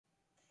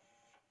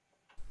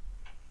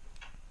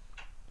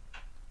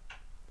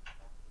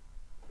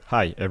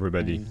Hi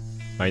everybody,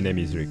 my name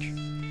is Luc.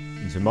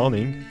 In the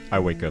morning, I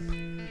wake up.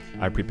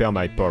 I prepare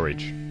my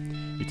porridge.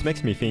 It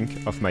makes me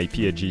think of my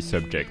PhD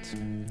subject.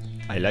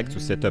 I like to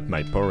set up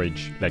my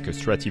porridge like a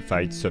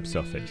stratified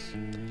subsurface.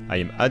 I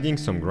am adding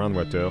some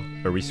groundwater,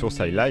 a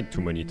resource I like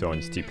to monitor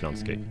in steep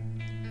landscape.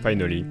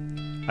 Finally,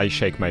 I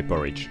shake my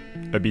porridge,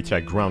 a bit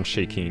like ground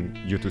shaking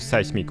due to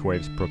seismic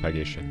waves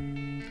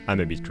propagation. I'm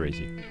a bit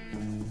crazy.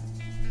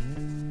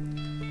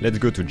 Let's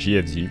go to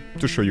GFZ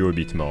to show you a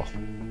bit more.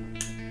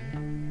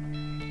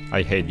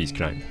 I hate this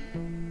climb.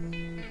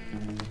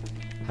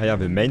 I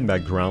have a main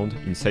background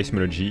in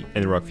seismology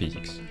and rock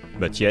physics,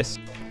 but yes,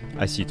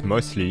 I sit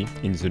mostly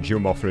in the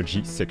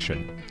geomorphology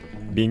section.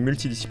 Being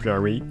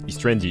multidisciplinary is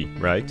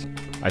trendy, right?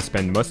 I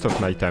spend most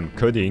of my time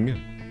coding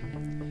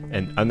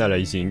and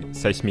analyzing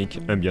seismic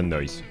ambient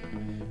noise.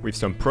 With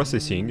some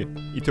processing,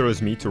 it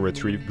allows me to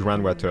retrieve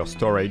groundwater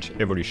storage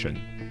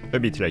evolution, a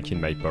bit like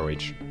in my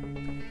porridge.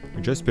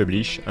 We just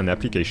published an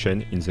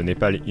application in the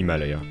Nepal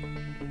Himalaya.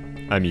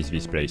 I miss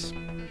this place,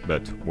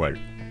 but well.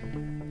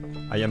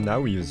 I am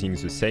now using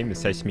the same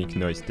seismic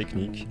noise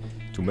technique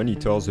to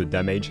monitor the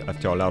damage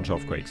after large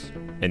earthquakes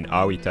and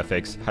how it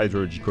affects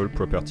hydrological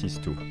properties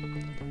too.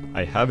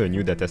 I have a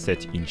new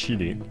dataset in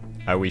Chile.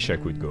 I wish I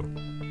could go.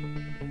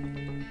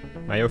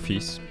 My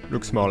office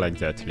looks more like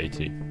that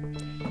lately.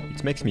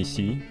 It makes me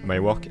see my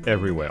work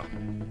everywhere.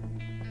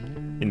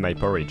 In my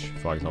porridge,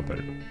 for example.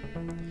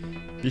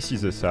 This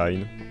is a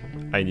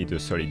sign I need a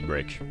solid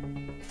break.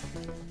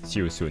 See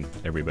you soon,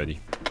 everybody.